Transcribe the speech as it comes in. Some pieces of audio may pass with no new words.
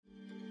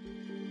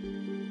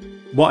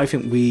What I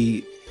think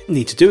we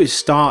need to do is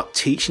start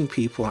teaching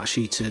people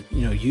actually to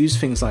use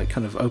things like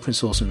kind of open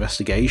source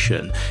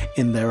investigation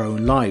in their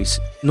own lives,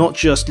 not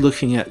just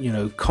looking at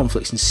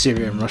conflicts in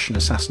Syria and Russian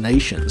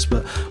assassinations,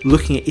 but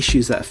looking at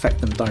issues that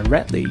affect them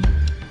directly.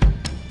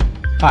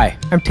 Hi,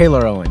 I'm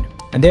Taylor Owen,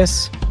 and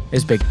this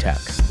is Big Tech.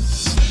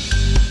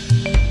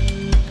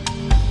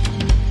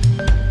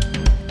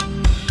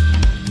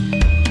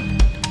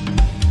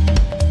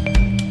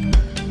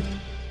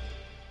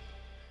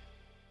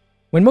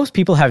 When most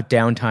people have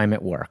downtime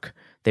at work,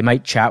 they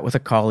might chat with a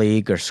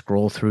colleague or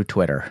scroll through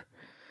Twitter.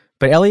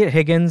 But Eliot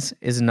Higgins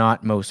is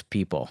not most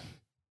people.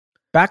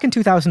 Back in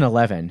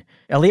 2011,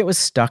 Eliot was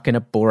stuck in a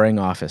boring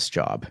office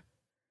job.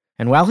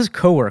 And while his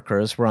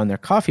coworkers were on their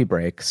coffee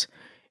breaks,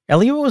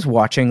 Eliot was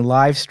watching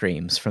live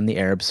streams from the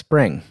Arab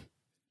Spring.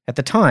 At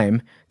the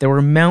time, there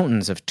were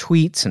mountains of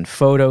tweets and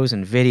photos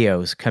and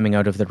videos coming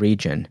out of the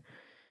region,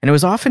 and it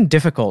was often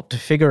difficult to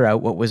figure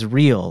out what was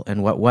real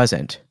and what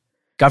wasn't.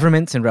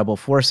 Governments and rebel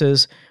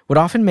forces would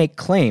often make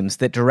claims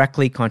that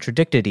directly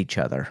contradicted each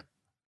other.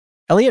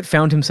 Eliot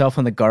found himself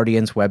on The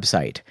Guardian's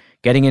website,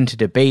 getting into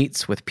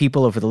debates with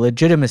people over the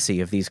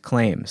legitimacy of these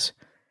claims.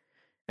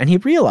 And he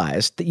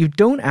realized that you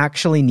don't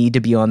actually need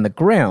to be on the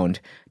ground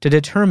to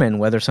determine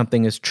whether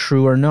something is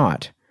true or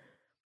not.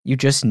 You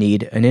just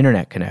need an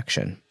internet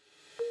connection.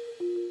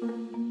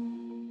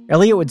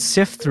 Eliot would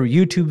sift through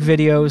YouTube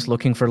videos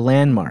looking for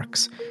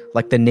landmarks,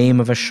 like the name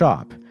of a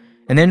shop,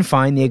 and then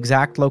find the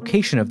exact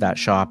location of that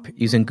shop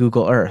using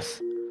Google Earth.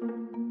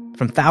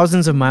 From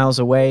thousands of miles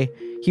away,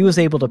 he was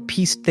able to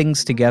piece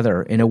things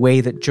together in a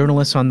way that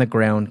journalists on the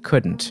ground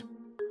couldn't.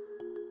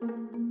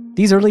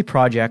 These early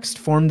projects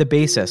formed the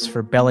basis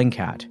for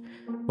Bellingcat,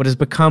 what has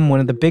become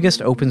one of the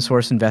biggest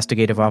open-source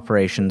investigative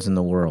operations in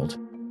the world.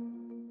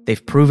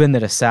 They've proven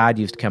that Assad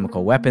used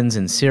chemical weapons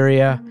in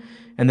Syria,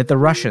 and that the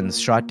Russians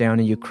shot down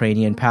a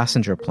Ukrainian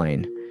passenger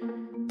plane.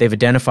 They've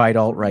identified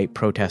alt-right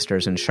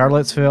protesters in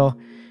Charlottesville,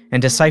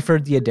 and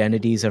deciphered the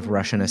identities of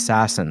Russian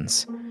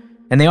assassins.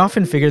 And they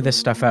often figure this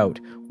stuff out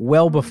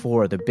well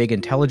before the big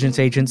intelligence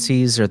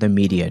agencies or the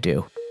media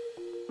do.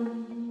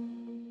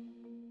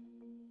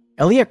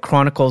 Eliot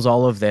chronicles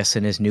all of this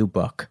in his new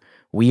book,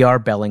 We Are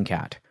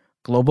Bellingcat: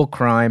 Global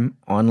Crime,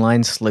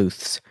 Online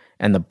Sleuths,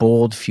 and the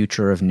Bold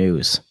Future of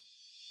News.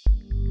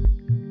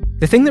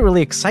 The thing that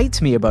really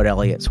excites me about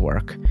Eliot's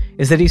work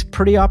is that he's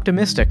pretty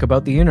optimistic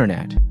about the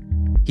internet.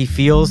 He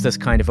feels this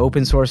kind of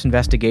open-source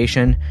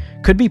investigation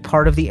could be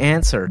part of the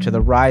answer to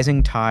the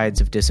rising tides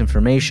of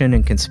disinformation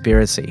and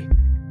conspiracy.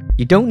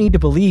 You don't need to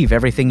believe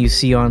everything you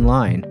see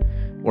online,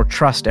 or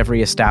trust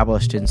every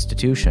established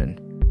institution.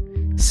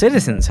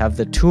 Citizens have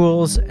the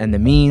tools and the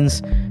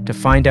means to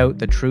find out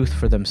the truth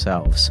for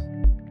themselves.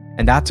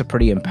 And that's a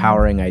pretty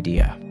empowering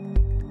idea.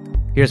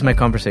 Here's my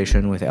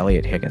conversation with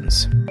Eliot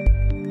Higgins.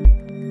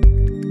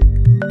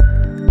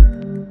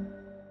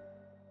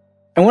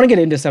 I want to get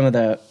into some of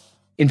the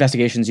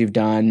investigations you've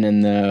done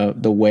and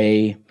the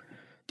way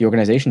the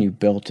organization you've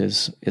built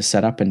is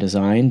set up and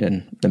designed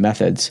and the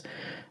methods.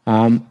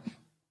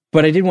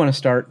 But I did want to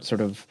start sort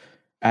of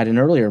at an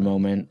earlier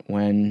moment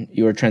when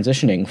you were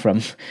transitioning from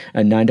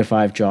a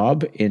 9-to-5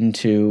 job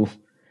into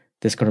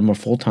this kind of more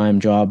full-time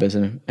job as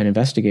an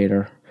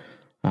investigator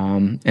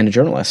and a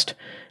journalist.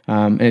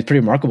 And it's pretty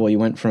remarkable. You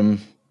went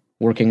from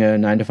working a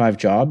 9-to-5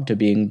 job to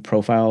being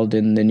profiled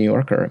in the New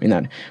Yorker. I mean,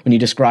 that when you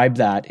describe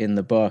that in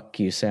the book,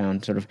 you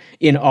sound sort of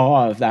in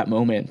awe of that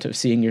moment of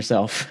seeing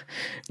yourself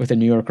with a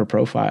New Yorker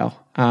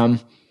profile. So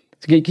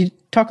can you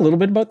talk a little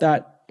bit about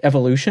that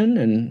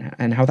evolution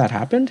and how that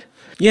happened?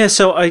 Yeah,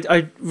 so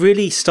I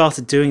really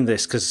started doing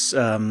this because,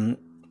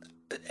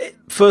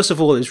 first of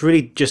all, it's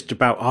really just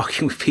about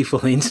arguing with people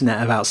on the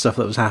internet about stuff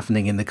that was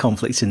happening in the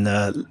conflicts in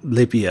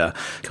Libya,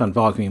 kind of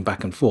arguing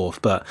back and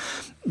forth. But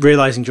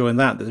realizing during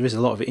that there is a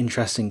lot of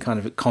interesting kind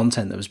of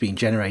content that was being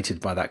generated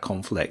by that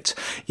conflict,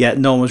 yet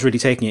no one was really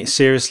taking it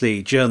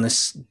seriously.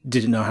 Journalists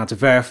didn't know how to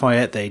verify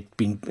it. They'd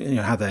been,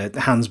 had their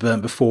hands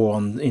burnt before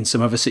in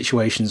some other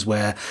situations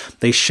where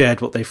they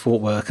shared what they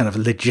thought were kind of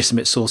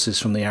legitimate sources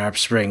from the Arab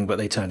Spring, but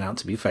they turned out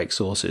to be fake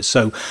sources.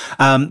 So,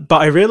 but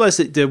I realized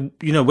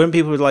that when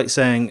people were like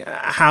saying,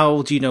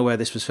 "How do you know where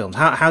this was filmed?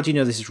 How do you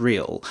know this is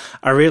real?"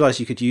 I realized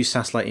you could use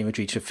satellite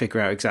imagery to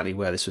figure out exactly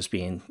where this was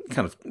being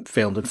kind of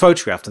filmed and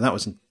photographed, and that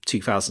was in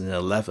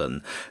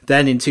 2011.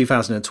 Then in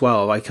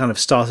 2012, I kind of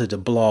started a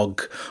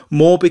blog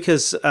more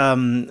because,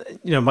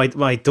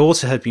 my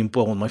daughter had been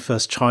born, my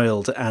first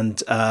child,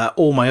 and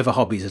all my other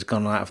hobbies had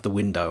gone out of the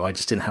window. I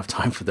just didn't have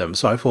time for them.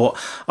 So I thought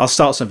I'll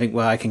start something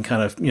where I can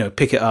kind of,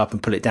 pick it up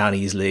and put it down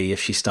easily if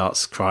she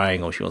starts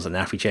crying or she wants a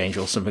nappy change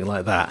or something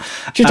like that.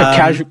 Just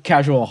a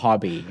casual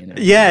hobby.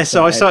 Yeah,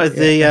 so I started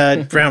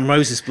the Brown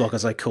Roses blog,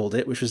 as I called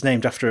it, which was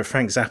named after a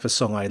Frank Zappa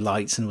song I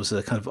liked and was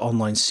a kind of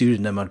online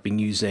pseudonym I'd been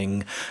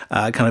using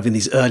kind of in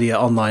these earlier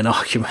online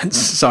arguments.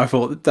 So I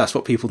thought that's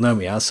what people know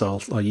me as, so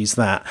I'll use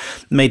that.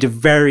 Made a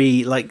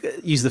very,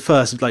 use the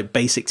first,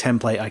 basic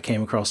template I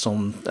came across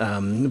on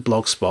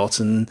Blogspot.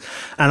 And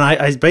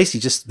I basically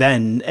just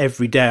then,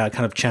 every day, I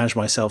kind of challenged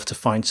myself to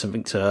find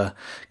something to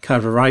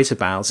kind of write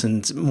about.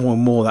 And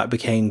more that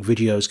became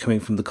videos coming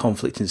from the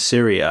conflict in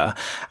Syria.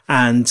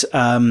 And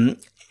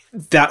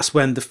that's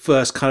when the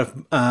first kind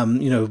of,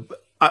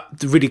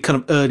 the really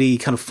kind of early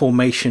kind of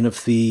formation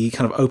of the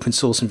kind of open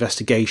source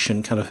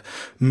investigation kind of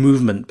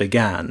movement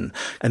began.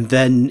 And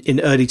then in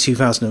early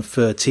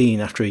 2013,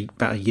 after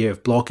about a year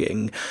of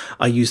blogging,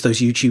 I used those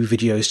YouTube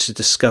videos to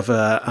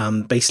discover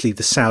basically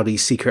the Saudi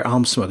secret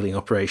arms smuggling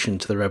operation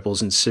to the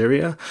rebels in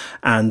Syria.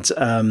 And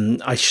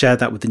I shared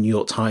that with the New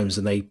York Times,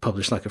 and they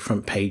published a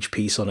front page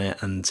piece on it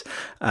and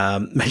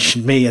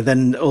mentioned me. And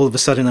then all of a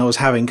sudden I was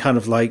having kind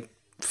of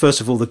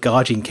first of all, The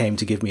Guardian came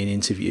to give me an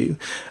interview.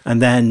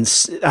 And then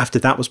after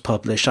that was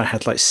published, I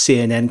had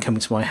CNN coming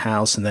to my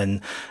house. And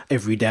then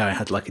every day I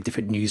had a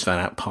different news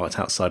van parked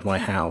outside my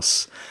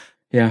house.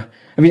 Yeah.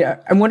 I mean,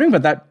 I'm wondering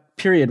about that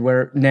period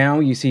where now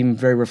you seem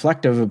very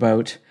reflective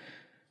about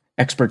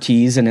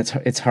expertise, and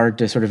it's hard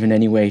to sort of in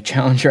any way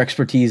challenge your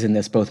expertise in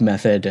this, both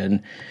method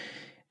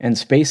and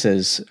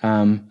spaces.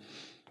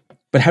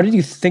 But how did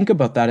you think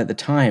about that at the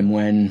time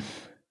when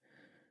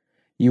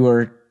you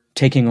were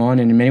taking on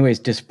and in many ways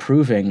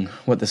disproving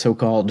what the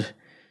so-called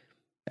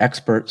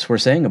experts were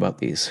saying about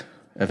these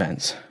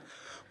events?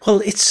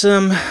 Well, it's,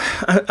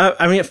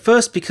 I mean, at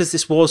first, because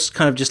this was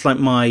kind of just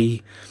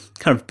my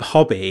kind of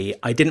hobby,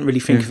 I didn't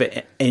really think of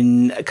it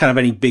in kind of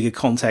any bigger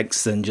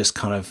context than just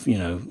kind of,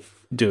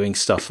 doing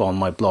stuff on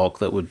my blog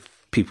that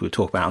people would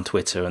talk about on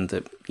Twitter and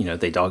that,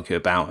 they'd argue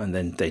about, and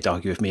then they'd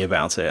argue with me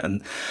about it.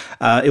 And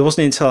it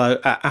wasn't until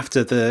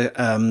after the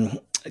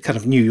kind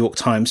of New York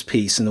Times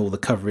piece and all the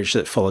coverage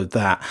that followed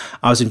that,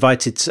 I was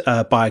invited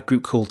by a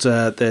group called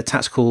the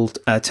Tactical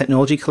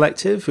Technology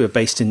Collective, who are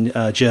based in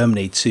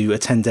Germany, to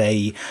attend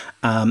a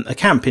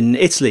camp in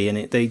Italy,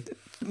 and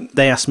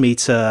they asked me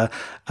to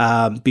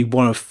be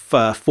one of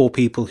 4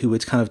 people who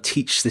would kind of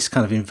teach this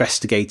kind of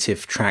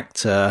investigative track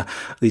to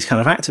these kind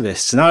of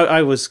activists. And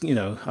I was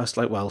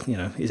like, well,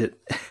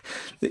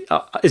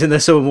 isn't there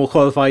someone more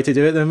qualified to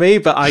do it than me?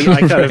 But I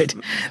kind right.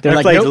 of they're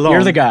like, nope,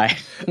 you're the guy.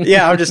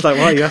 Yeah, I'm just like,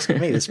 why are you asking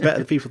me? There's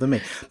better people than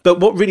me. But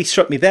what really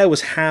struck me there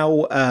was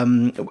how,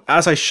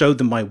 as I showed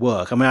them my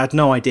work, I mean, I had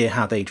no idea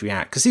how they'd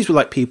react, because these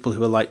were people who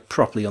were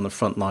properly on the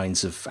front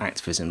lines of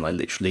activism,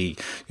 literally,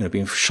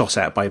 being shot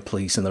at by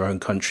police in their own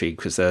country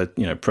because they're,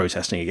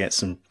 protesting against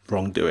some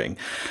wrongdoing.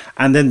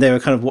 And then they were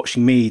kind of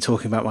watching me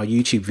talking about my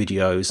YouTube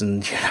videos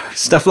and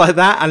stuff like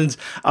that. And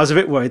I was a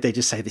bit worried they'd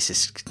just say, this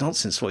is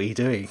nonsense, what are you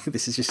doing?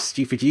 This is just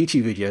stupid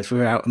YouTube videos.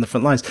 We're out on the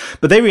front lines.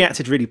 But they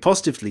reacted really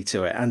positively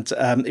to it. And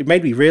it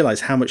made me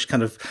realize how much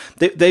kind of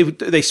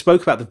they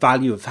spoke about the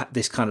value of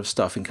this kind of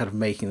stuff and kind of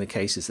making the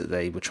cases that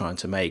they were trying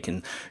to make.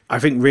 And I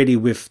think really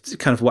with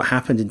kind of what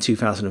happened in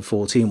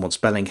 2014, once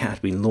Bellingcat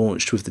had been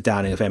launched with the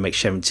downing of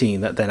MH17,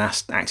 that then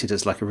acted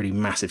as a really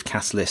massive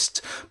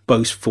catalyst,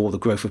 both for the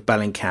growth of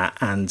Bellingcat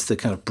and the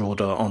kind of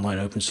broader online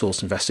open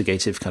source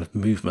investigative kind of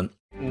movement.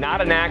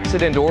 Not an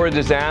accident or a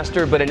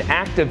disaster, but an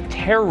act of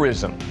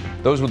terrorism.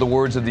 Those were the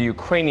words of the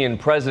Ukrainian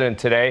president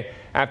today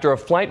after a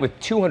flight with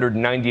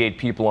 298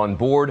 people on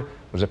board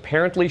was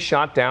apparently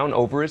shot down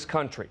over his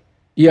country.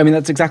 Yeah, I mean,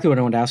 that's exactly what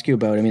I want to ask you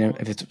about. I mean,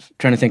 if it's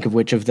trying to think of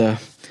which of the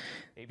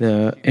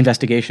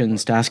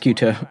investigations to ask you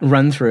to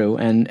run through,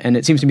 and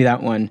it seems to me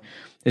that one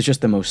is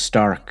just the most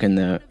stark in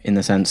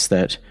the sense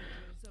that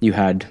you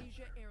had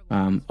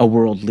a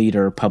world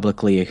leader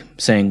publicly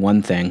saying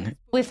one thing.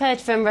 We've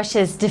heard from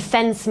Russia's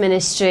defense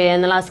ministry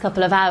in the last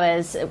couple of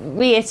hours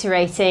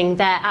reiterating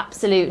their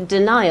absolute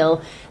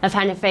denial of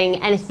having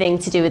anything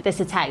to do with this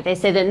attack. They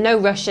say that no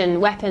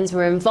Russian weapons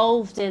were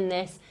involved in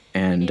this.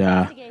 And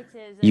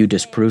you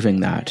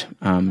disproving that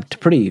to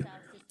pretty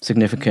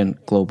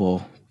significant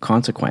global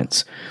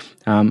consequence.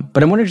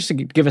 But I wanted just to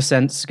give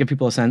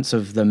people a sense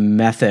of the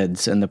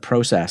methods and the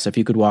process. If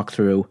you could walk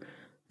through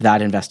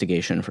that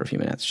investigation for a few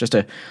minutes, just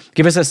to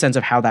give us a sense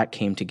of how that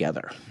came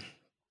together.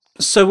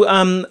 So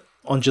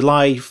on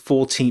July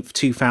 14th,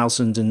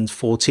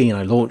 2014,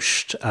 I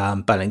launched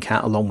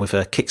Bellingcat along with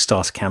a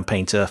Kickstarter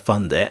campaign to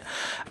fund it.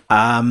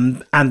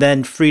 And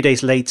then 3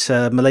 days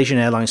later, Malaysian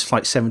Airlines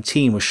Flight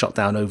 17 was shot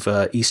down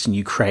over eastern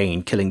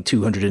Ukraine, killing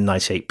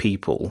 298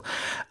 people.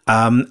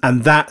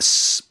 And that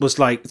was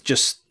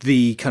just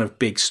the kind of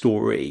big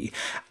story.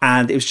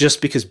 And it was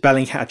just because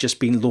Bellingcat had just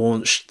been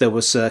launched, there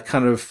was a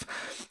kind of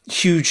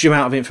huge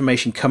amount of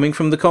information coming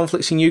from the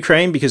conflicts in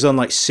Ukraine, because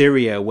unlike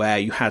Syria, where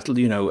you had,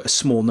 a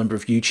small number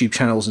of YouTube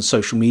channels and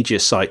social media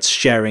sites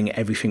sharing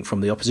everything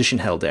from the opposition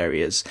held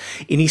areas,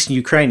 in eastern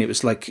Ukraine, it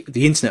was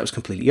the internet was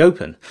completely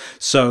open.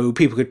 So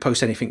people could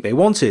post anything they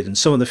wanted. And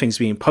some of the things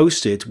being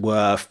posted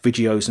were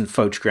videos and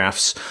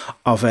photographs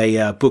of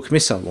a Buk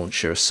missile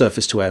launcher, a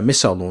surface-to-air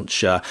missile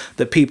launcher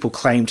that people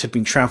claimed had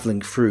been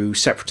traveling through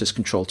separatist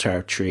controlled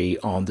territory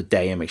on the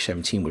day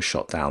MH17 was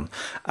shot down.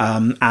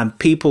 And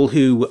people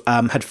who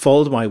had had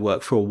followed my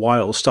work for a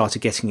while started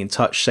getting in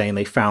touch saying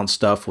they found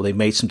stuff or they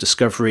made some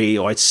discovery,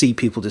 or I'd see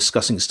people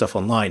discussing stuff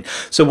online.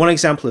 So one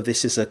example of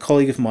this is a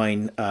colleague of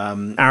mine,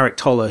 Arik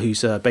Toller,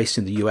 who's based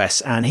in the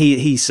US, and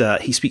he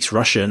speaks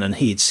Russian, and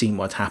he had seen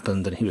what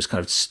happened, and he was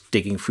kind of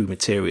digging through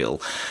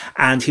material,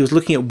 and he was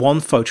looking at one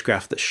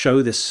photograph that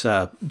showed this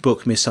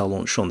Buk missile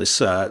launch on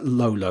this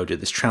low-loader,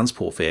 this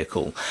transport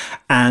vehicle,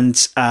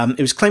 and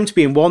it was claimed to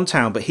be in one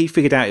town, but he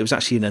figured out it was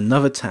actually in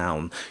another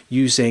town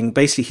using,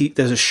 basically,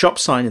 there's a shop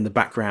sign in the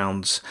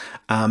background.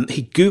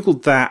 He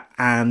Googled that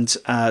and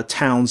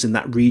towns in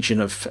that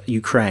region of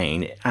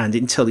Ukraine, and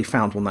until he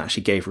found one that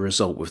actually gave a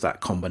result with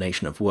that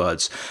combination of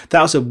words.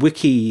 That was a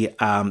wiki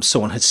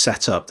someone had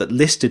set up that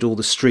listed all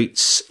the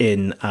streets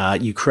in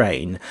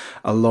Ukraine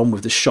along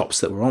with the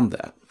shops that were on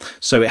there.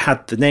 So it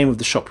had the name of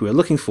the shop we were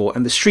looking for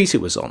and the street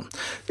it was on.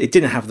 It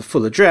didn't have the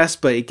full address,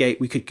 but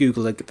we could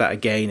Google that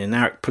again, and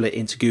Arik put it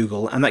into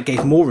Google, and that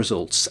gave more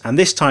results. And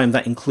this time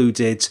that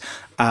included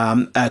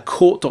a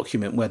court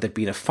document where there'd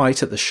been a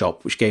fight at the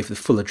shop, which gave the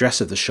full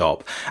address of the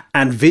shop,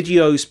 and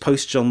videos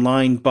posted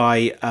online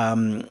by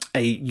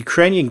a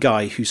Ukrainian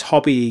guy whose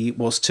hobby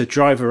was to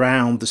drive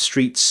around the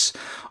streets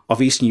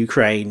of eastern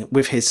Ukraine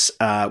with his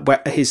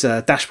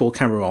dashboard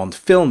camera on,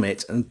 film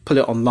it and put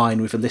it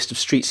online with a list of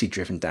streets he'd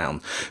driven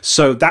down.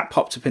 So that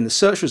popped up in the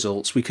search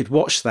results. We could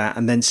watch that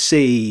and then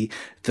see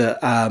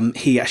that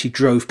he actually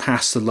drove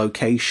past the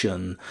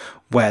location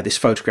where this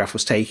photograph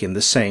was taken,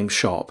 the same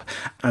shop.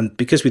 And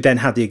because we then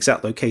had the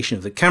exact location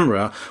of the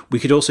camera, we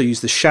could also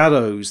use the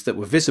shadows that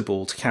were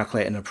visible to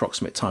calculate an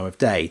approximate time of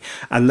day.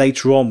 And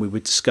later on, we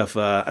would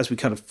discover, as we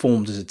kind of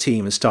formed as a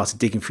team and started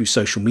digging through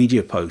social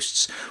media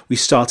posts, we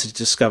started to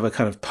discover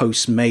kind of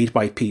posts made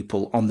by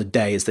people on the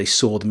day as they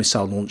saw the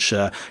missile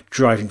launcher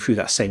driving through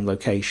that same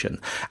location.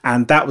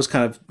 And that was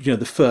kind of,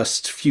 the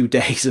first few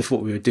days of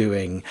what we were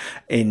doing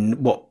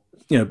in what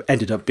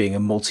ended up being a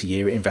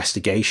multi-year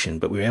investigation,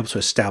 but we were able to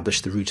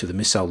establish the route of the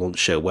missile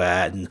launcher,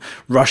 where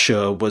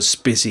Russia was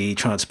busy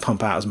trying to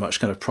pump out as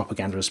much kind of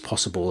propaganda as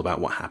possible about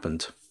what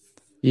happened.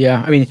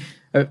 Yeah, I mean,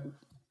 I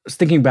was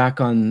thinking back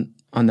on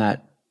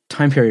that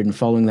time period and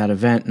following that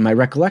event, and my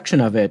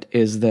recollection of it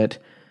is that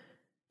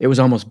it was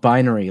almost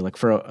binary. Like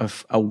for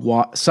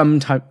some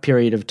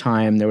period of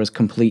time, there was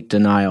complete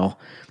denial,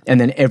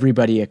 and then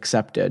everybody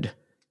accepted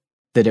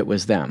that it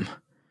was them.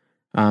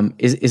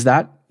 Is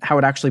that how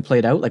it actually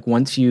played out? Like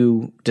once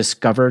you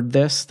discovered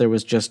this, there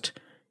was just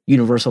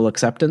universal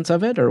acceptance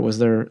of it, or was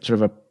there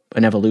sort of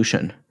an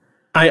evolution?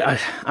 I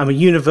mean,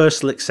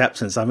 universal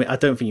acceptance. I mean, I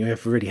don't think you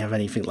ever really have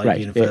anything like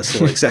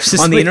universal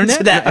acceptance on the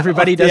internet.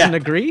 Everybody doesn't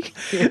agree.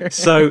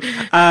 So,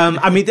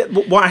 I mean,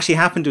 what actually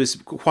happened was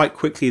quite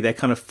quickly there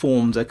kind of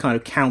formed a kind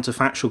of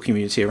counterfactual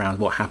community around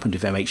what happened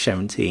with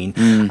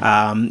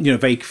MH17.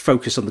 Very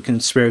focused on the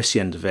conspiracy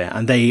end of it,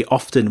 and they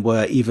often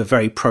were either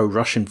very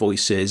pro-Russian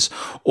voices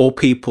or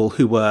people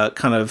who were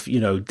kind of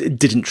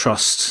didn't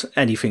trust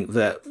anything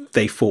that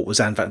they thought was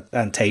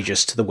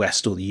advantageous to the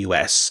West or the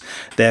US.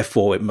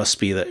 Therefore, it must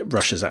be that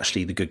Russia's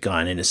actually the good guy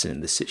and innocent in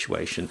this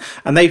situation.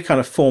 And they've kind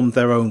of formed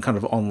their own kind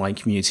of online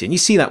community. And you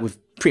see that with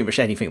pretty much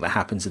anything that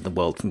happens in the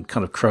world, from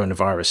kind of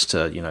coronavirus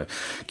to,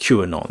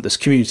 QAnon. There's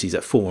communities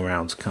that form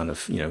around kind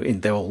of,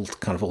 in their old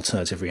kind of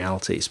alternative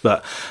realities.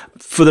 But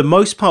for the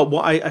most part,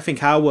 what I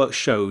think our work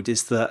showed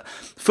is that,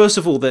 first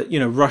of all, that,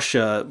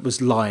 Russia was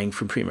lying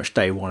from pretty much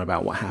day one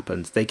about what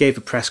happened. They gave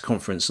a press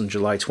conference on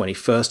July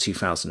 21st,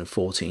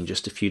 2014,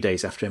 just a few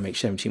days after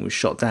MH17 was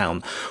shot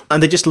down.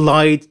 And they just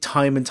lied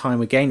time and time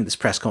again in this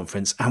press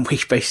conference. And we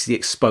basically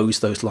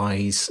exposed those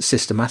lies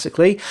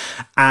systematically.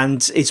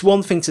 And it's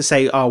one thing to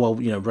say, oh, well,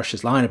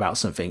 Russia's lying about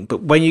something,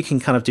 but when you can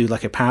kind of do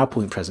like a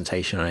PowerPoint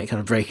presentation on it,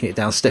 kind of breaking it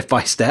down step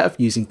by step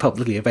using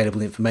publicly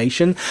available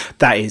information,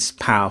 that is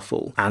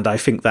powerful. And I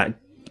think that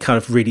kind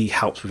of really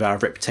helps with our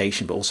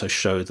reputation, but also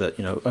show that,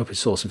 open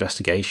source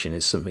investigation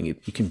is something you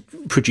can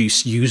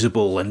produce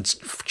usable and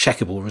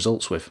checkable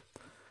results with.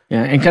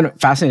 Yeah, and kind of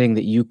fascinating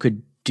that you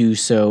could do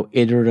so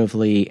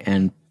iteratively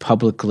and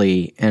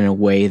publicly in a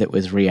way that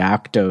was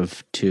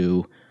reactive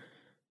to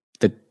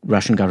the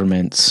Russian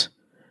government's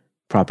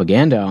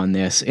propaganda on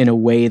this in a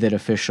way that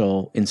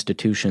official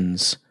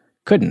institutions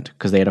couldn't,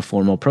 because they had a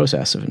formal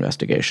process of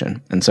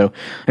investigation. And so,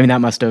 I mean, that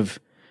must have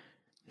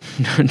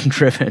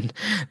driven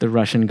the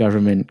Russian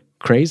government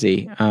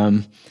crazy.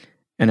 And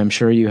I'm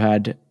sure you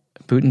had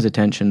Putin's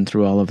attention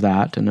through all of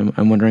that. And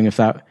I'm wondering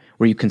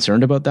were you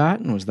concerned about that?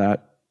 And was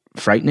that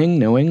frightening,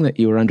 knowing that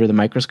you were under the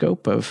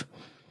microscope of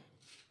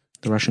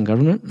the Russian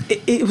government?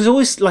 It was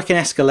always like an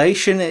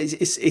escalation.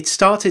 It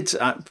started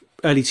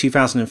early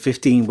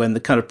 2015 when the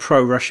kind of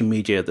pro-Russian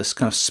media, this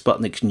kind of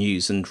Sputnik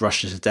News and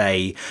Russia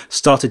Today,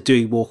 started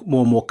doing more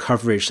and more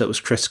coverage that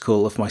was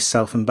critical of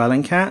myself and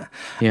Bellingcat.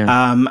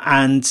 Yeah.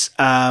 And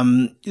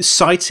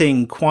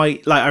citing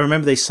quite, like, I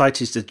remember they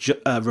cited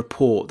a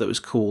report that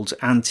was called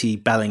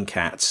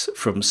Anti-Bellingcat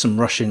from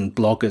some Russian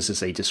bloggers,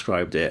 as they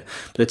described it.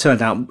 But it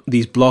turned out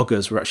these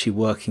bloggers were actually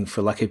working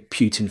for like a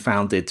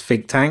Putin-founded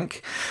think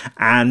tank.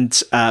 And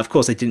of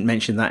course, they didn't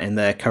mention that in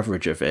their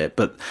coverage of it.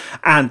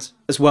 And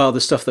as well,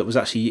 the stuff that was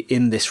actually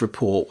in this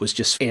report was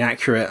just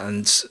inaccurate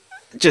and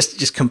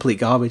just complete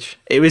garbage.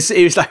 It was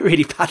like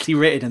really badly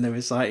written, and they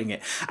were citing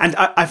it. And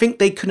I think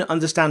they couldn't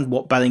understand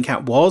what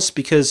Bellingcat was,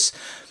 because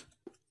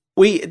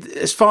we,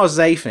 as far as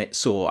they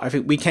saw, I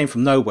think we came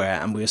from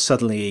nowhere and we were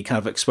suddenly kind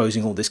of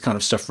exposing all this kind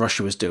of stuff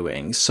Russia was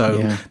doing.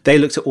 So they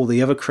looked at all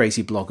the other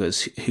crazy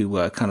bloggers who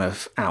were kind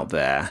of out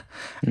there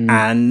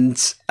and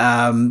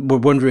were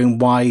wondering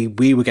why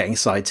we were getting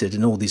cited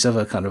and all these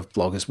other kind of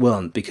bloggers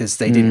weren't, because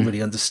they didn't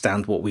really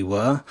understand what we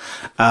were.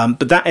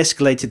 But that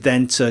escalated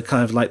then to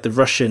kind of like the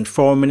Russian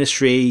Foreign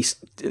Ministry,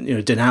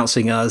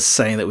 denouncing us,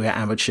 saying that we were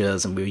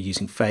amateurs and we were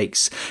using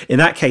fakes. In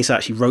that case, I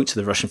actually wrote to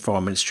the Russian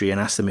Foreign Ministry and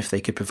asked them if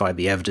they could provide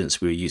the evidence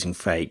we were using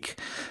fake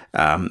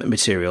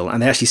material,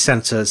 and they actually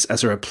sent us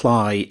as a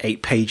reply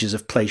 8 pages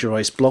of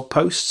plagiarized blog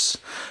posts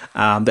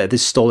that they'd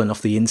stolen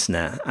off the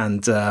internet,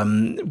 and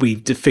we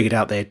figured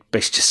out they'd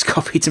basically just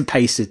copied and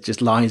pasted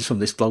just lines from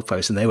this blog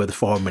post, and they were the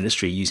Foreign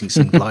Ministry using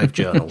some live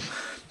journal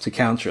to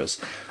counter us.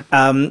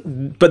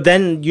 But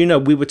then,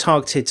 we were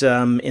targeted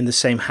in the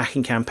same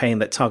hacking campaign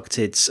that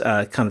targeted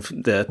kind of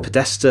the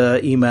Podesta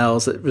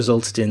emails that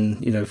resulted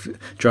in,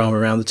 drama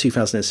around the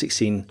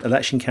 2016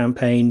 election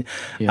campaign.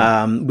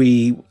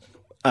 We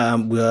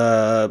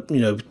were,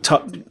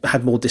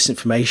 had more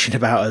disinformation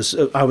about us.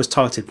 I was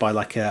targeted by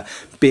like a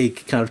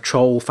big kind of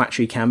troll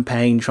factory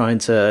campaign trying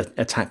to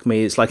attack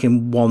me. It's like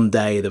in one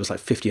day there was like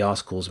 50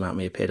 articles about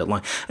me appeared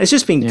online. And it's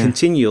just been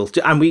continual.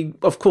 And we,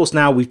 of course,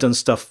 now we've done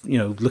stuff,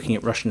 looking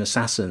at Russian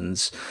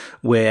assassins,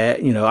 where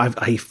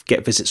I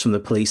get visits from the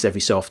police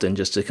every so often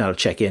just to kind of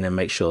check in and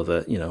make sure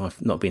that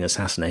I've not been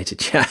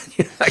assassinated yet.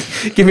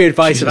 Give me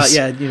advice about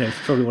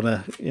probably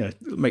want to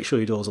make sure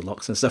your doors are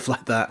locked and stuff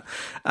like that.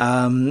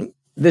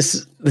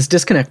 This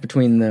disconnect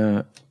between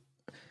the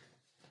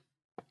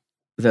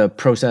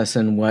process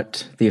and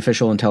what the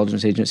official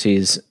intelligence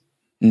agencies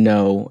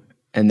know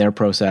and their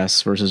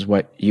process versus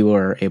what you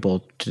are able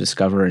to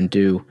discover and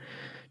do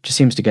just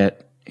seems to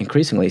get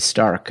increasingly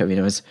stark. I mean,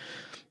 I was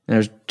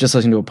just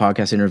listening to a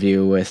podcast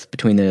interview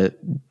between the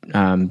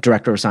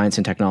director of science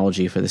and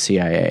technology for the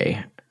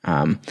CIA,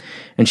 and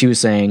she was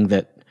saying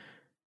that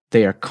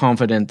they are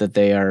confident that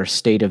they are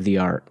state of the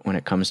art when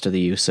it comes to the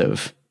use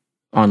of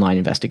online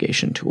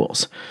investigation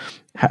tools.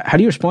 How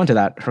do you respond to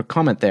that, her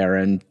comment there,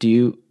 and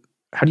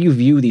how do you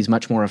view these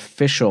much more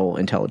official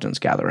intelligence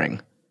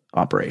gathering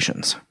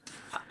operations?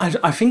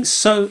 I think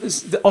so.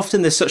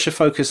 Often there's such a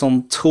focus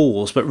on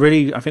tools, but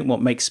really I think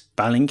what makes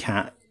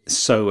Bellingcat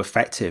so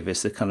effective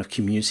is the kind of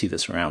community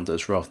that's around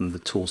us rather than the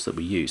tools that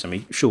we use. I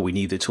mean, sure, we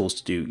need the tools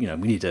to do,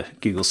 we need to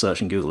Google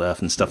search and Google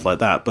Earth and stuff like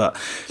that, but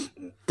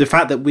the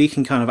fact that we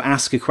can kind of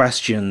ask a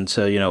question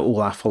to,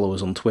 all our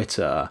followers on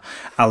Twitter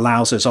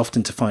allows us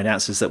often to find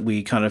answers that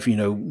we kind of,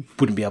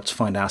 wouldn't be able to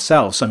find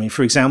ourselves. I mean,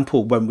 for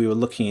example, when we were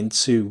looking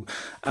into,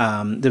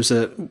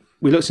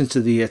 we looked into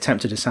the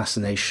attempted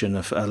assassination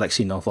of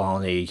Alexei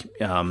Navalny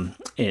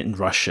in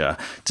Russia,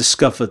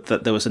 discovered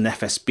that there was an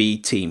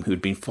FSB team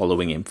who'd been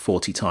following him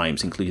 40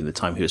 times, including the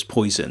time he was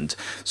poisoned.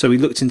 So we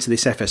looked into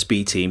this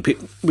FSB team.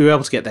 We were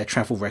able to get their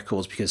travel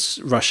records because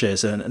Russia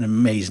is an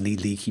amazingly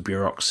leaky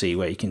bureaucracy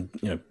where you can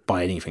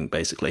buy anything,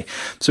 basically.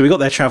 So we got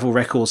their travel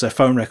records, their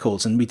phone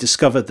records, and we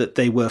discovered that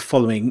they were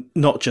following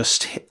not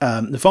just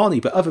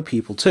Navalny, but other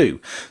people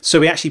too. So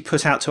we actually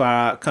put out to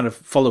our kind of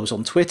followers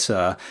on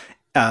Twitter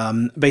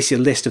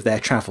basically a list of their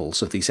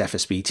travels of these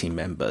FSB team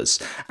members,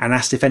 and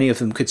asked if any of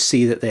them could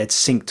see that they had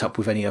synced up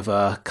with any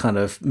other kind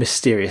of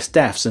mysterious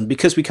deaths. And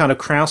because we kind of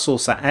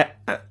crowdsourced that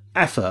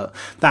effort,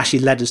 that actually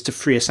led us to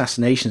 3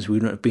 assassinations we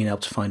wouldn't have been able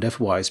to find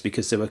otherwise,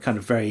 because they were kind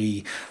of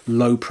very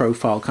low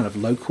profile, kind of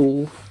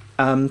local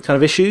kind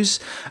of issues.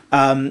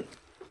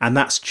 And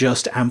that's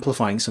just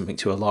amplifying something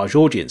to a large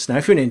audience. Now,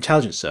 if you're an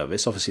intelligence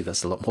service, obviously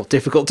that's a lot more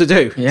difficult to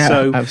do. Yeah,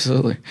 so,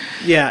 absolutely.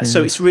 Yeah,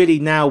 so it's really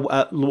now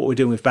what we're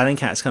doing with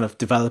Bellingcat is kind of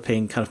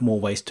developing kind of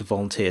more ways to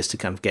volunteers to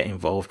kind of get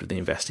involved with the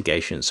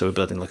investigation. So we're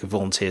building like a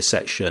volunteer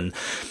section,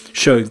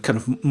 showing kind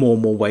of more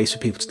and more ways for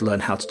people to learn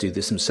how to do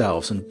this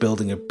themselves, and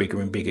building a bigger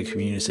and bigger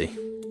community.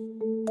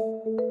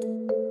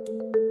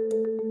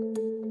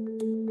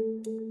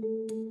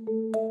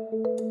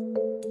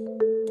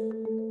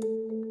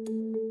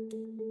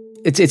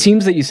 It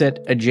seems that you sit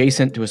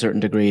adjacent to a certain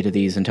degree to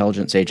these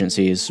intelligence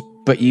agencies,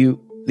 but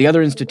the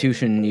other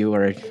institution you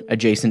are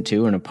adjacent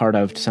to and a part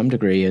of to some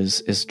degree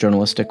is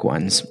journalistic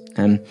ones.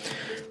 And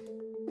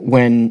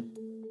when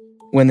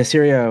the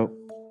Syria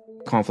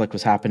conflict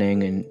was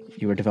happening and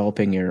you were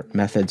developing your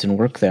methods and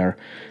work there,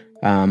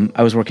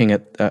 I was working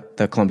at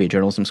the Columbia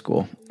Journalism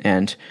School,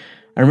 and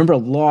I remember a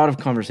lot of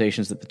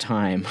conversations at the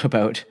time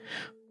about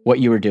what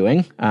you were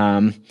doing,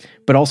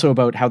 but also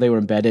about how they were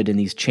embedded in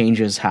these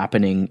changes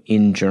happening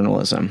in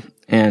journalism.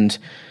 And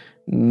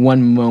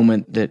one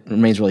moment that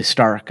remains really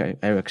stark, I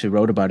actually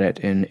wrote about it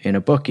in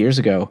a book years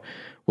ago,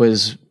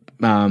 was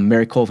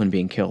Mary Colvin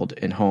being killed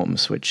in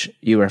Homs, which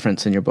you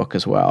reference in your book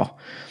as well.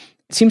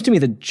 It seems to me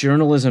the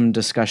journalism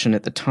discussion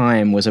at the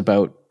time was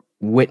about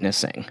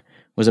witnessing,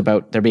 was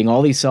about there being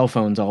all these cell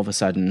phones all of a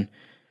sudden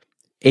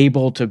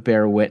able to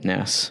bear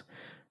witness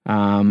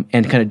and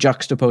kind of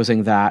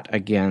juxtaposing that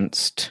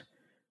against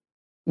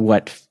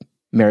what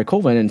Mary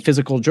Colvin and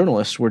physical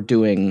journalists were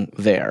doing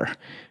there,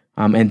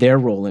 and their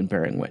role in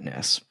bearing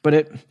witness.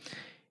 But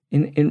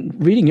in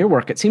reading your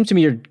work, it seems to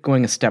me you're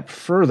going a step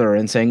further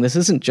and saying this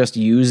isn't just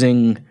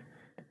using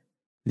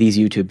these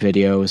YouTube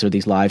videos or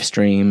these live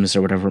streams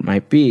or whatever it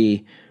might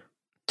be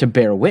to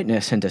bear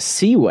witness and to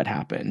see what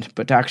happened,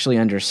 but to actually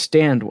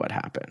understand what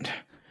happened.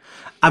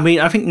 I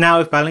mean, I think now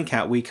with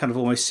Bellingcat, we kind of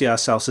almost see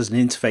ourselves as an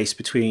interface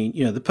between,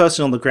 the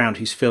person on the ground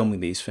who's filming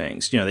these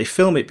things. They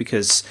film it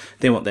because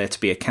they want there to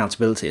be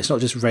accountability. It's not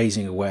just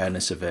raising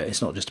awareness of it.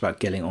 It's not just about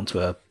getting onto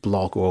a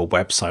blog or a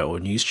website or a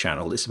news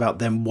channel. It's about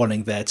them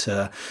wanting there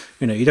to,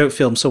 you don't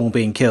film someone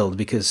being killed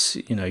because,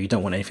 you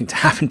don't want anything to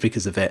happen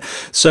because of it.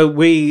 So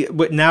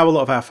now a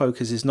lot of our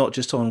focus is not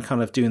just on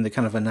kind of doing the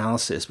kind of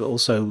analysis, but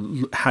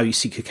also how you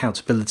seek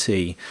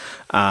accountability,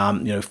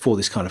 for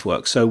this kind of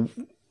work. So,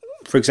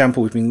 for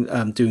example, we've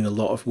been doing a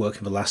lot of work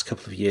in the last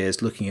couple of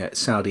years looking at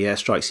Saudi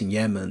airstrikes in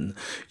Yemen,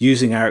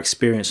 using our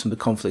experience from the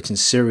conflict in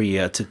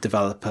Syria to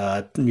develop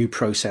a new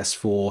process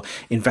for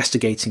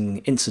investigating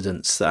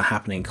incidents that are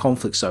happening in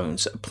conflict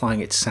zones,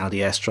 applying it to Saudi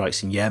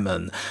airstrikes in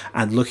Yemen,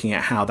 and looking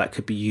at how that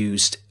could be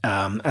used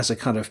as a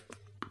kind of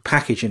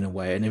package, in a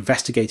way, an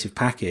investigative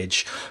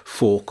package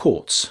for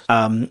courts,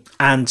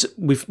 and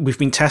we've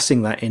been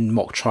testing that in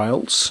mock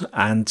trials,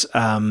 and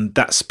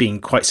that's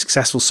been quite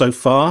successful so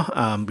far.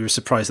 We were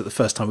surprised that the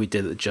first time we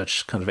did it, the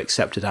judge kind of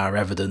accepted our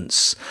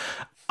evidence.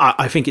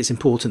 I think it's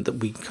important that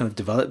we kind of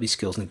develop these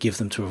skills and give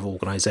them to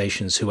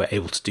organizations who are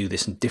able to do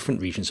this in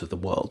different regions of the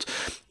world.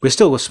 We're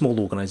still a small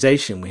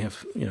organization. We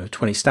have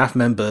 20 staff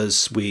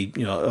members. We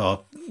are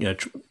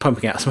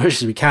pumping out as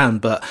much as we can,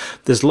 but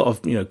there's a lot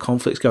of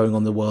conflicts going on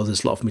in the world.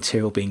 There's a lot of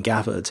material being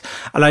gathered,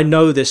 and I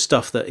know there's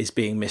stuff that is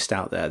being missed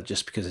out there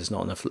just because there's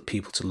not enough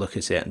people to look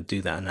at it and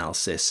do that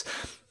analysis.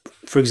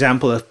 For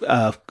example,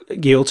 a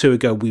year or two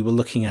ago, we were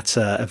looking at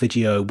a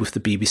video with the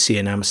BBC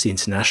and Amnesty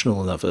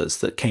International and others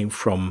that came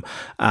from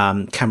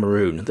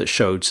Cameroon that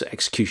showed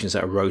executions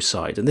at a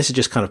roadside. And this had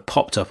just kind of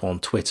popped up on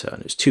Twitter. And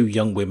it was 2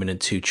 young women and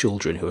 2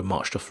 children who were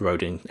marched off the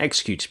road and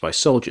executed by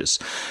soldiers.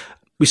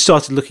 We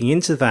started looking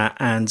into that,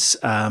 and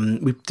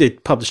we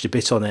did publish a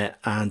bit on it,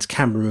 and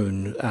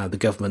Cameroon, the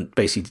government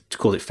basically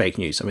called it fake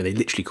news. I mean, they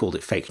literally called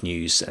it fake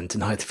news and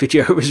denied the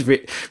video was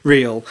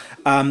real.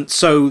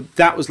 So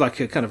that was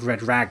like a kind of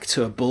red rag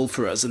to a bull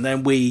for us. And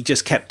then we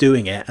just kept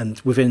doing it, and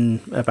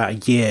within about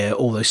a year,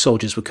 all those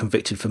soldiers were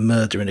convicted for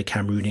murder in a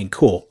Cameroonian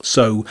court.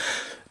 So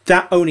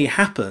that only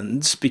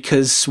happened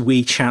because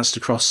we chanced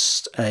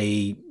across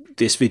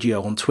this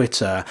video on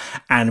Twitter,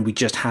 and we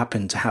just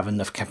happened to have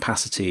enough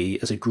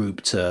capacity as a group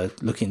to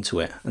look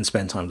into it and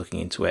spend time looking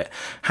into it.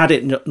 Had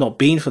it not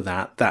been for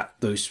that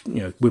those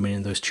women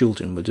and those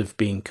children would have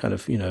been kind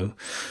of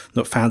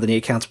not found any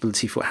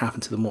accountability for what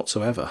happened to them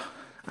whatsoever,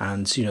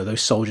 and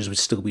those soldiers would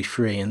still be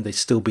free and they'd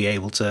still be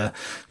able to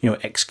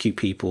execute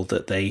people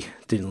that they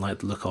didn't like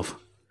the look of.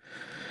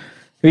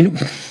 I mean,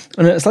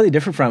 on a slightly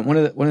different front, one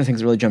of the things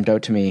that really jumped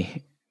out to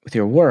me with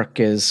your work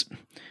is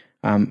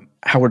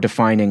how we're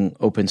defining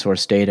open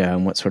source data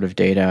and what sort of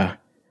data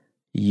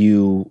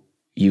you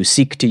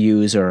seek to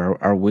use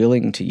or are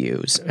willing to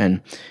use.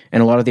 And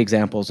a lot of the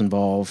examples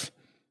involve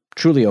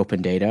truly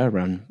open data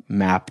around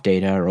map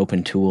data or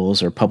open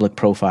tools or public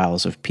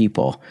profiles of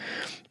people.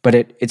 But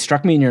it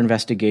struck me in your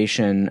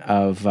investigation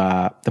of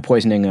the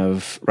poisoning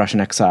of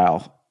Russian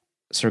exile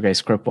Sergei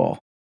Skripal.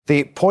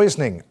 The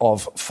poisoning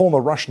of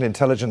former Russian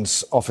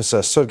intelligence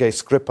officer Sergei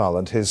Skripal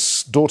and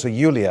his daughter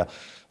Yulia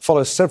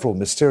follows several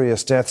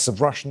mysterious deaths of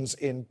Russians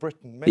in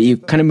Britain. You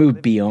kind of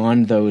moved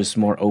beyond those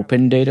more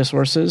open data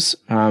sources,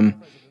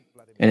 and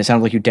it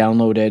sounded like you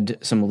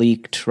downloaded some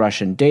leaked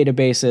Russian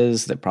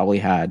databases that probably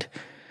had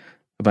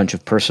a bunch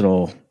of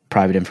personal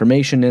private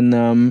information in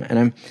them.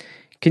 And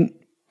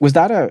was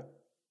that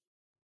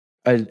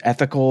an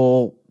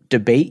ethical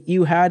debate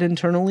you had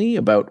internally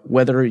about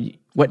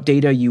what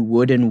data you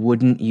would and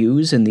wouldn't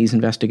use in these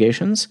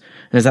investigations?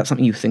 And is that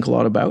something you think a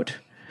lot about?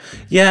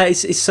 Yeah,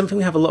 it's something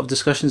we have a lot of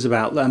discussions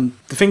about.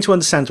 The thing to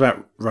understand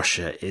about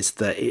Russia is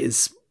that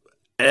it's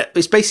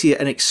basically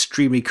an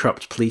extremely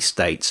corrupt police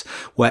state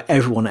where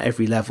everyone at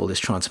every level is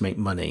trying to make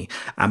money.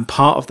 And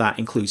part of that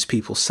includes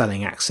people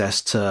selling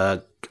access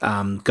to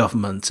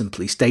government and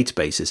police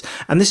databases.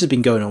 And this has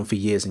been going on for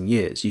years and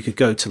years. You could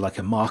go to like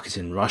a market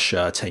in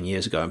Russia 10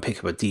 years ago and pick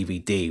up a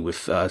DVD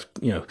with,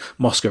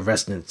 Moscow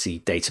residency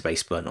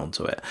database burnt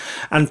onto it.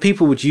 And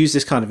people would use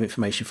this kind of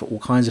information for all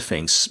kinds of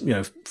things,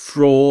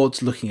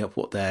 fraud, looking up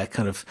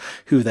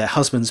who their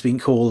husband's been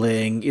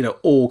calling,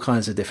 all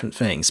kinds of different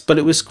things. But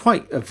it was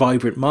quite a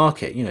vibrant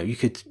market. You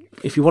could,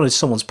 if you wanted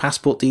someone's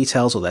passport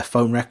details or their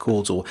phone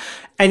records or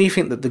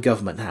anything that the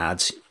government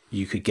had,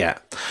 you could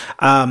get.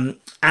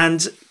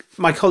 And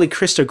my colleague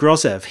Christo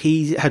Grozev,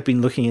 he had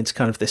been looking into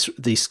kind of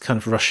these kind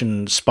of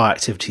Russian spy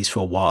activities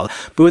for a while.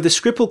 But with the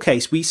Skripal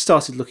case, we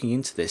started looking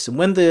into this. And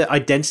when the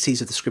identities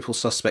of the Skripal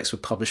suspects were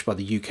published by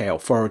the UK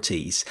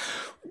authorities,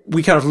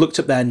 we kind of looked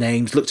up their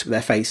names, looked up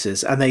their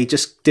faces, and they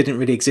just didn't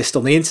really exist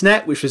on the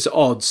internet, which was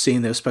odd,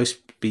 seeing they were supposed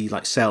be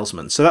like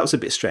salesmen. So that was a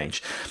bit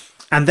strange.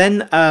 And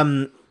then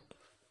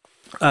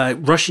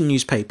Russian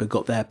newspaper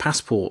got their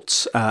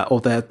passports or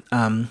their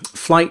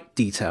flight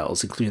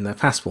details, including their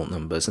passport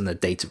numbers and their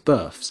date of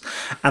births,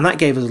 and that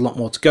gave us a lot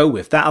more to go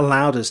with. That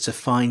allowed us to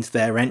find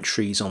their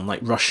entries on like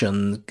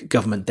Russian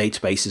government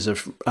databases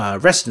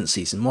of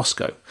residencies in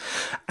Moscow.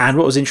 And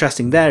what was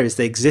interesting there is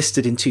they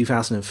existed in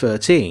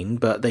 2013,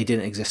 but they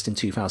didn't exist in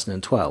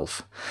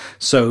 2012.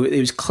 So it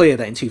was clear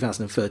that in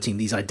 2013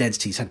 these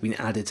identities had been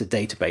added to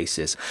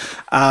databases.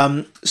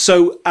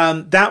 So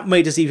that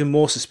made us even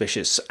more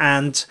suspicious.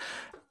 And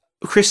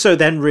Christo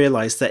then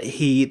realized that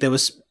you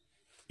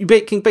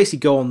can basically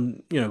go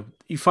on,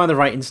 you find the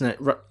right internet,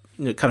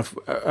 kind of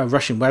a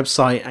Russian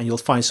website, and you'll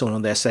find someone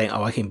on there saying,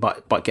 "Oh, I can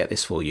but get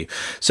this for you."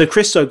 So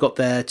Christo got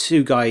their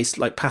two guys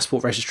like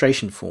passport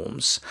registration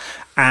forms,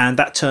 and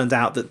that turned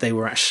out that they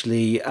were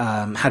actually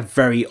had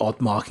very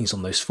odd markings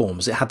on those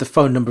forms. It had the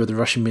phone number of the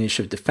Russian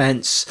Ministry of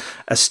Defense,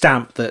 a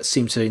stamp that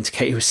seemed to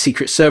indicate it was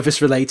Secret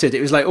Service related. It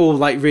was like all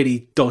like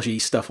really dodgy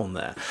stuff on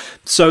there.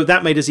 So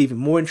that made us even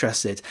more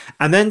interested.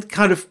 And then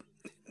kind of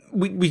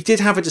we did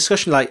have a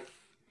discussion like,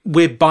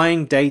 we're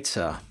buying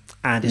data,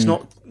 and it's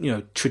not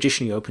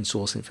traditionally open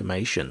source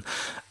information,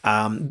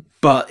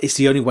 but it's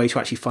the only way to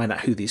actually find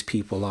out who these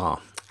people are.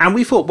 And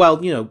we thought,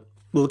 well,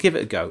 we'll give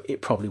it a go.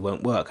 It probably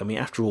won't work. I mean,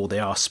 after all, they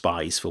are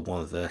spies for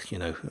one of the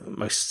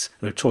most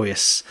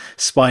notorious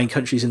spying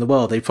countries in the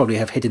world. They probably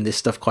have hidden this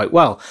stuff quite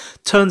well.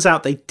 Turns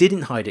out they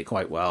didn't hide it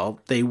quite well.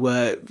 They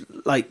were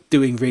like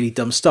doing really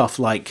dumb stuff,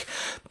 like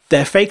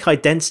their fake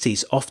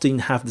identities often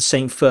have the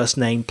same first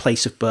name,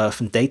 place of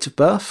birth, and date of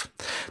birth.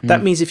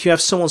 That means if you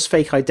have someone's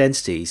fake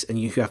identities and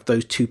you have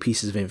those two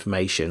pieces of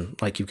information,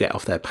 like you get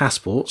off their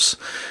passports,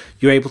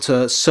 you're able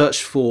to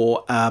search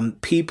for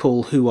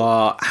people who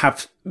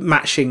have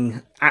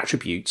matching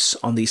attributes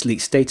on these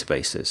leaked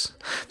databases.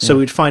 So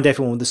we'd find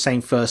everyone with the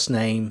same first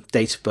name,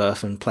 date of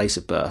birth, and place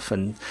of birth,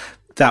 and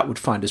that would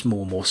find us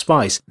more and more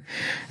spies.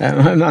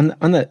 On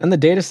the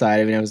data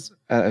side, I mean,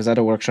 I was at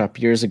a workshop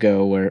years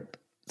ago where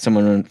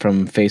someone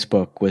from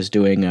Facebook was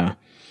doing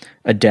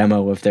a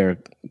demo of the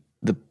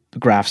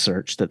graph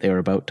search that they were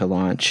about to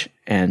launch.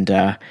 And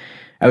I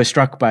was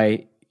struck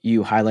by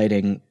you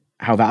highlighting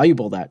how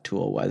valuable that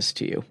tool was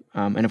to you.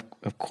 And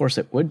of course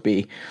it would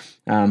be.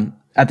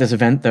 At this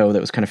event, though, that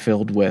was kind of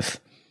filled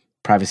with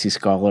privacy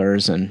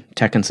scholars and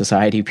tech and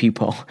society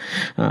people,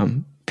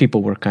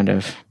 people were kind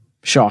of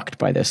shocked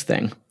by this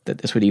thing, that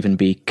this would even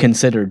be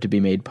considered to be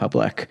made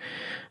public.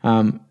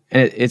 And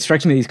it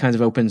strikes me these kinds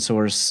of open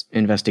source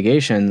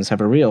investigations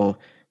have a real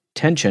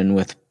tension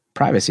with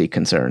privacy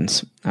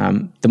concerns.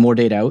 The more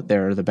data out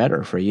there, the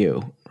better for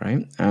you,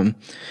 right?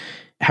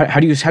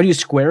 How do you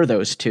square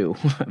those two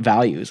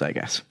values, I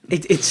guess?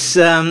 It's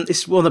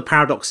one of the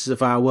paradoxes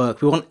of our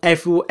work. We want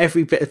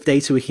every bit of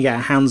data we can get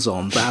our hands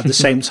on, but at the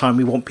same time,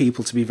 we want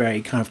people to be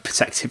very kind of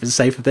protective and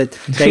safe of their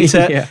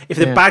data. If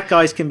the bad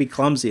guys can be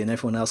clumsy and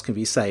everyone else can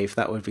be safe,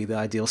 that would be the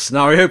ideal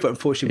scenario. But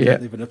unfortunately, we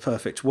don't live in a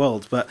perfect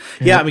world. But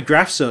I mean,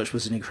 Graph Search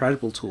was an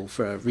incredible tool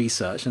for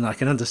research, and I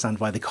can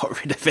understand why they got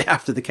rid of it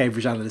after the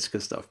Cambridge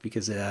Analytica stuff,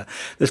 because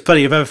there's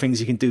plenty of other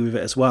things you can do with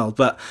it as well.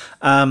 But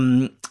I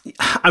mean,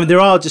 there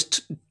are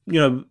just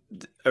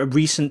a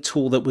recent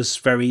tool that was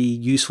very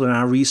useful in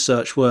our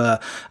research were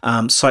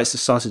sites that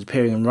started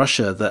appearing in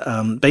Russia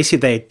that basically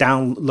they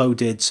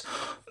downloaded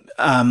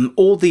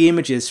all the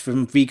images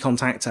from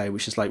VKontakte,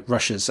 which is like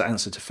Russia's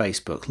answer to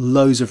Facebook.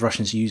 Loads of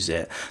Russians use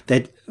it.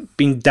 They'd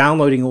been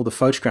downloading all the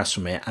photographs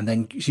from it and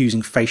then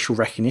using facial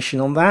recognition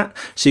on that.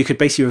 So you could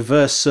basically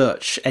reverse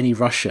search any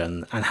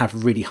Russian and have a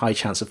really high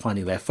chance of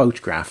finding their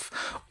photograph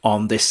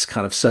on this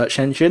kind of search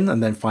engine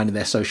and then finding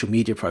their social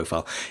media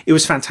profile. It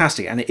was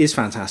fantastic, and it is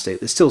fantastic.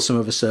 There's still some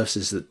other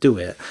services that do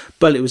it,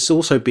 but it was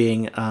also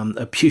being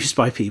abused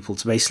by people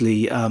to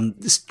basically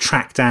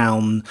track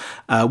down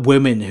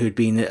women who'd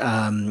been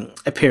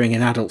appearing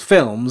in adult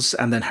films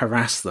and then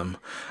harass them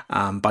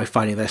by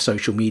finding their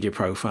social media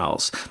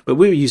profiles. But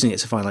we were using it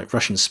to find like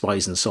Russian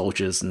spies and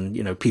soldiers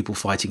and people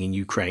fighting in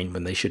Ukraine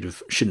when they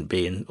shouldn't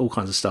be, and all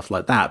kinds of stuff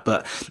like that.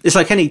 But it's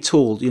like any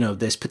tool,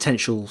 there's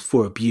potential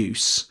for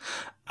abuse.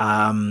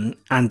 And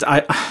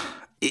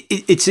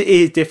it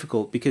is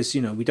difficult because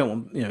we don't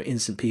want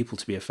innocent people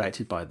to be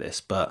affected by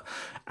this, but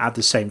at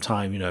the same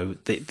time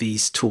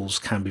these tools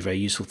can be very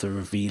useful for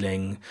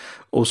revealing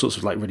all sorts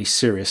of like really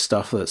serious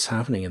stuff that's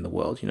happening in the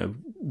world.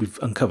 We've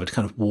uncovered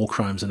kind of war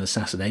crimes and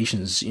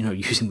assassinations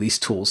using these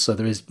tools, so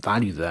there is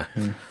value there.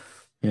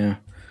 Yeah.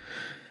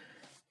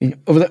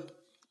 Over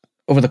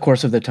the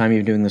course of the time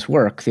you're doing this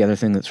work, the other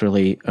thing that's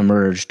really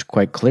emerged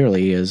quite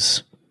clearly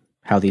is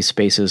how these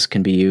spaces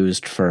can be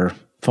used for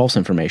false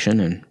information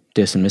and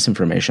dis and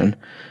misinformation.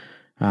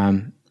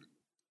 And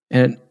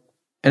I'm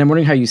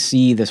wondering how you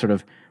see the sort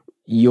of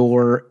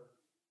your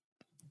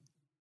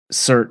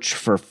search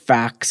for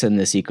facts in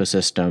this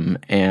ecosystem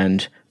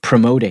and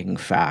promoting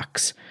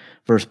facts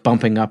versus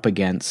bumping up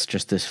against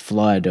just this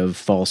flood of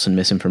false and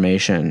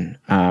misinformation.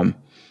 And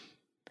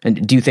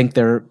do you think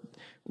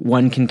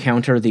one can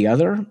counter the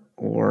other,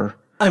 or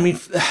I mean,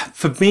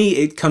 for me,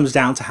 it comes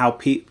down to how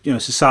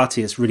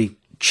society has really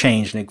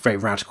changed in a very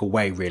radical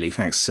way, really,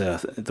 thanks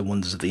to the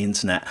wonders of the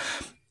internet.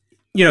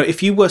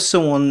 If you were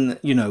someone,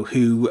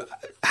 who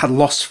had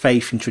lost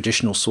faith in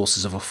traditional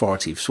sources of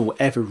authority for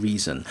whatever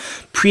reason,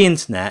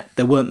 pre-internet,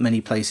 there weren't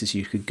many places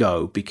you could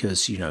go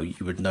because, you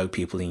would know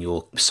people in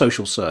your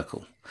social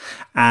circle.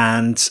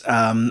 And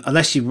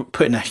unless you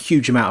put in a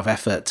huge amount of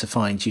effort to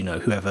find,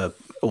 whoever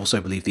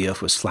also believed the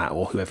earth was flat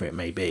or whoever it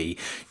may be,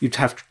 you'd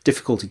have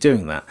difficulty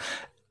doing that.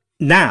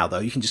 Now, though,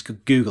 you can just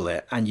Google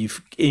it and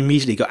you've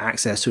immediately got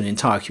access to an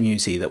entire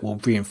community that will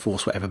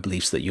reinforce whatever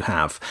beliefs that you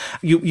have.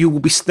 You will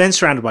be then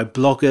surrounded by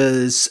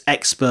bloggers,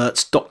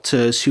 experts,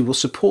 doctors who will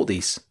support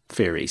these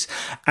theories,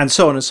 and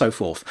so on and so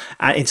forth,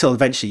 until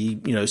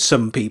eventually,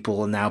 some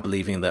people are now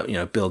believing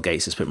that, Bill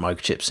Gates has put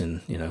microchips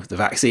in, the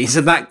vaccines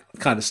and that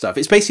kind of stuff.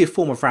 It's basically a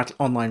form of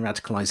online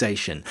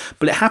radicalization,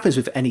 but it happens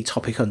with any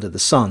topic under the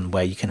sun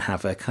where you can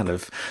have a kind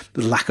of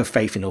lack of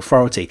faith in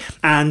authority.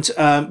 And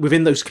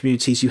within those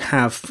communities, you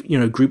have,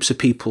 groups of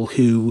people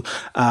who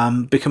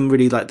become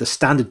really like the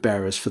standard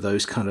bearers for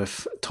those kind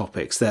of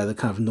topics. They're the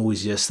kind of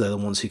noisiest. They're the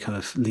ones who kind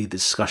of lead the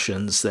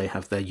discussions. They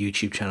have their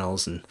YouTube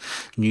channels and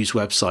news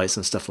websites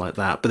and stuff like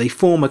that, but they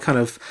form a kind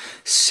of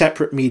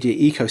separate media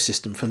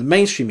ecosystem from the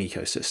mainstream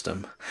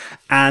ecosystem.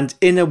 And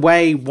in a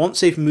way,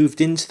 once they've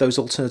moved into those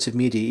alternative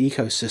media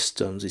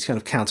ecosystems, these kind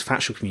of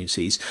counterfactual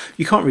communities,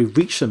 you can't really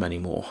reach them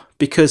anymore,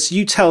 because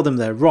you tell them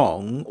they're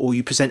wrong or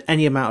you present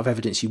any amount of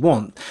evidence you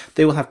want,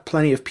 they will have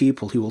plenty of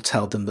people who will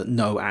tell them that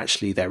no,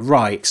 actually they're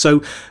right.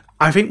 So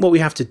I think what we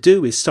have to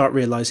do is start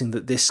realizing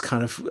that this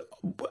kind of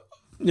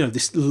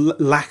this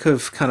lack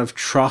of kind of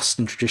trust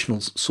in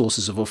traditional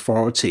sources of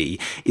authority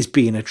is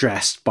being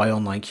addressed by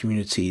online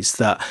communities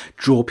that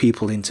draw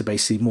people into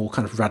basically more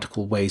kind of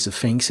radical ways of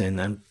thinking.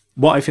 And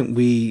what I think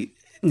we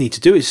need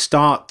to do is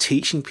start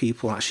teaching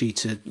people actually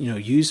to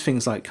use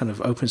things like kind of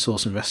open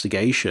source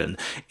investigation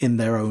in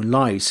their own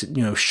lives,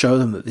 show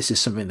them that this is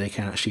something they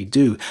can actually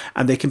do,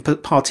 and they can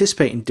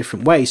participate in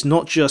different ways,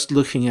 not just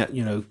looking at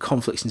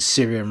conflicts in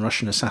Syria and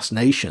Russian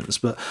assassinations,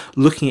 but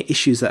looking at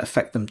issues that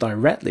affect them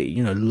directly,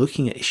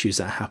 looking at issues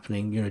that are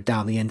happening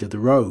down the end of the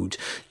road.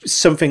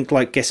 Something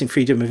like getting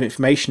freedom of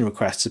information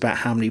requests about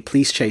how many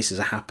police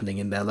chases are happening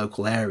in their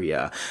local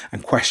area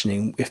and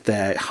questioning if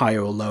they're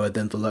higher or lower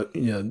than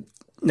the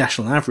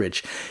national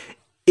average.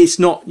 It's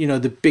not,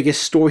 the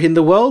biggest story in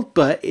the world,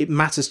 but it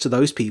matters to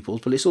those people.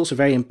 But it's also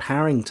very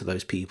empowering to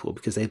those people,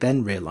 because they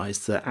then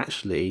realize that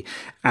actually,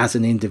 as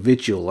an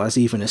individual, as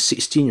even a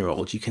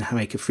 16-year-old, you can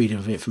make a freedom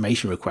of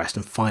information request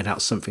and find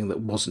out something that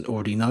wasn't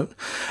already known.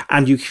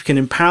 And you can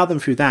empower them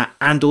through that,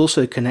 and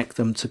also connect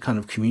them to kind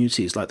of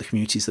communities like the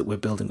communities that we're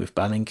building with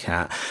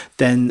Bellingcat.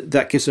 Then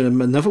that gives them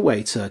another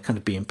way to kind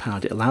of be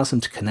empowered. It allows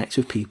them to connect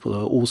with people who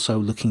are also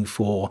looking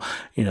for,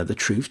 the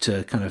truth,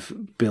 to kind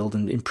of build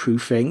and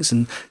improve things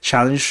and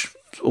challenge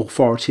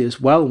authority as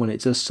well when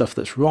it does stuff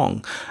that's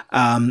wrong.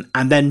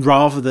 And then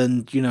rather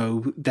than,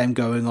 them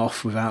going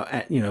off without,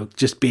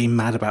 just being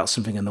mad about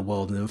something in the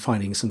world and then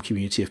finding some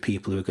community of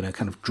people who are going to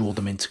kind of draw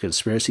them into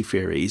conspiracy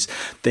theories,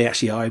 they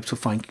actually are able to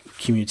find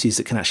communities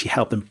that can actually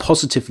help them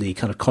positively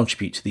kind of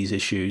contribute to these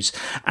issues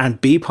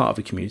and be part of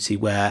a community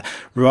where,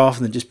 rather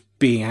than just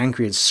being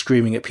angry and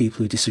screaming at people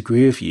who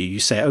disagree with you, you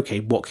say, okay,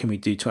 what can we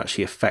do to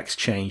actually affect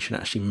change and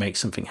actually make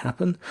something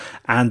happen?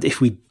 And if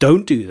we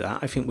don't do that,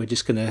 I think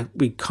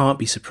we can't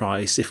be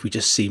surprised if we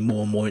just see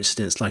more and more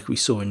incidents like we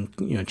saw in,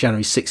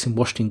 January 6th in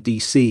Washington,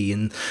 DC,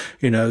 and,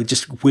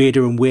 just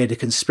weirder and weirder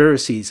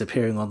conspiracies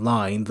appearing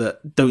online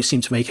that don't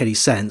seem to make any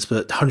sense,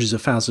 but hundreds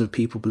of thousands of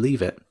people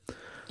believe it.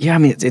 Yeah, I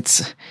mean,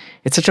 it's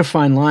such a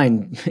fine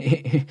line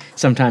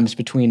sometimes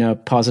between a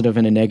positive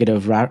and a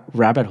negative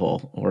rabbit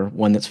hole, or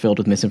one that's filled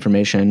with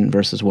misinformation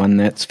versus one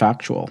that's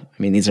factual.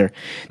 I mean,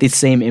 these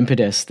same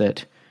impetus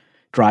that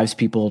drives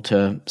people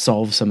to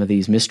solve some of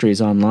these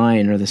mysteries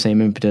online are the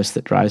same impetus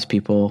that drives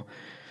people,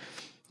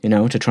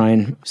 to try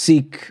and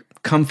seek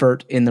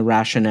comfort in the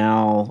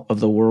rationale of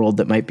the world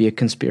that might be a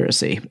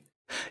conspiracy.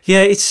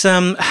 Yeah, it's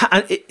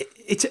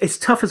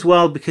tough as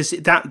well, because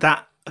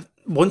that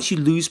once you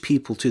lose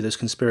people to those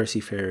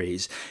conspiracy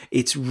theories,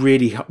 it's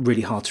really,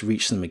 really hard to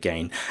reach them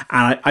again.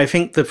 And I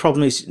think the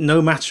problem is,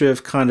 no matter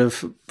of kind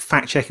of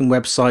fact-checking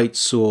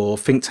websites or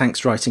think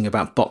tanks writing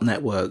about bot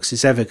networks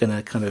is ever going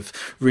to kind of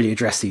really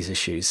address these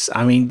issues.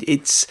 I mean,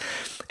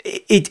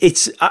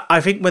 I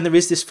think when there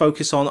is this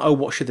focus on,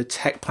 what should the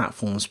tech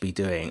platforms be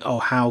doing?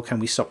 How can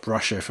we stop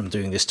Russia from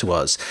doing this to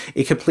us?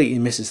 It completely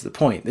misses the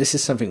point. This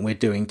is something we're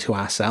doing to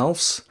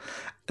ourselves.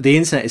 The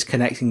internet is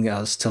connecting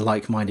us to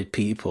like-minded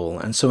people,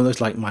 and some of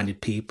those like-minded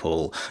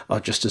people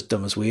are just as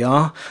dumb as we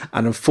are.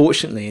 And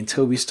unfortunately,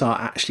 until we start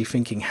actually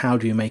thinking, how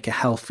do we make a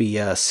healthy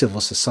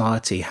civil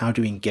society? How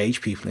do we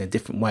engage people in a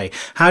different way?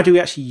 How do we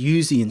actually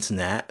use the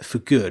internet for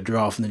good,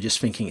 rather than just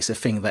thinking it's a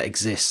thing that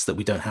exists that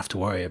we don't have to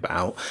worry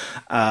about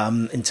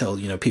until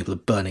people are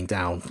burning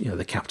down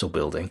the Capitol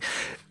building?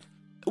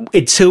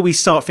 until we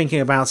start thinking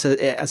about it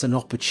as an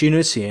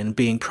opportunity and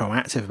being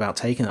proactive about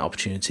taking that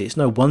opportunity, it's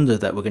no wonder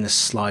that we're going to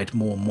slide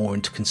more and more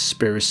into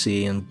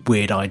conspiracy and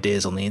weird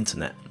ideas on the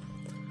internet.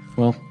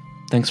 Well,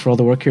 thanks for all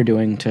the work you're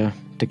doing to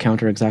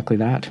counter exactly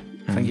that.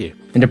 Thank you.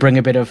 And to bring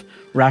a bit of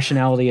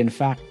rationality and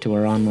fact to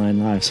our online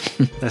lives.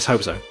 Let's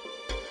hope so.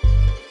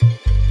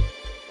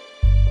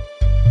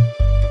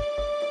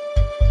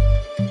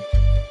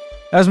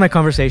 That was my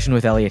conversation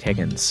with Eliot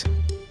Higgins.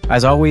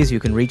 As always, you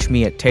can reach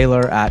me at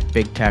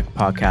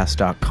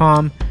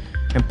taylor@bigtechpodcast.com,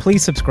 and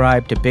please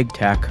subscribe to Big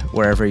Tech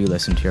wherever you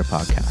listen to your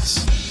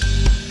podcasts.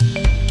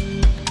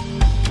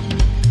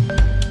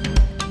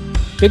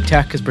 Big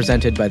Tech is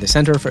presented by the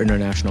Center for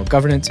International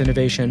Governance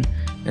Innovation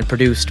and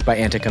produced by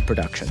Antica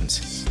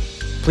Productions.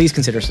 Please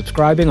consider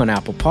subscribing on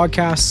Apple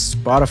Podcasts,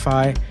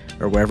 Spotify,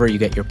 or wherever you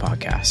get your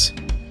podcasts.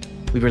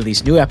 We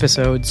release new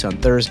episodes on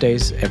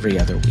Thursdays every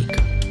other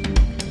week.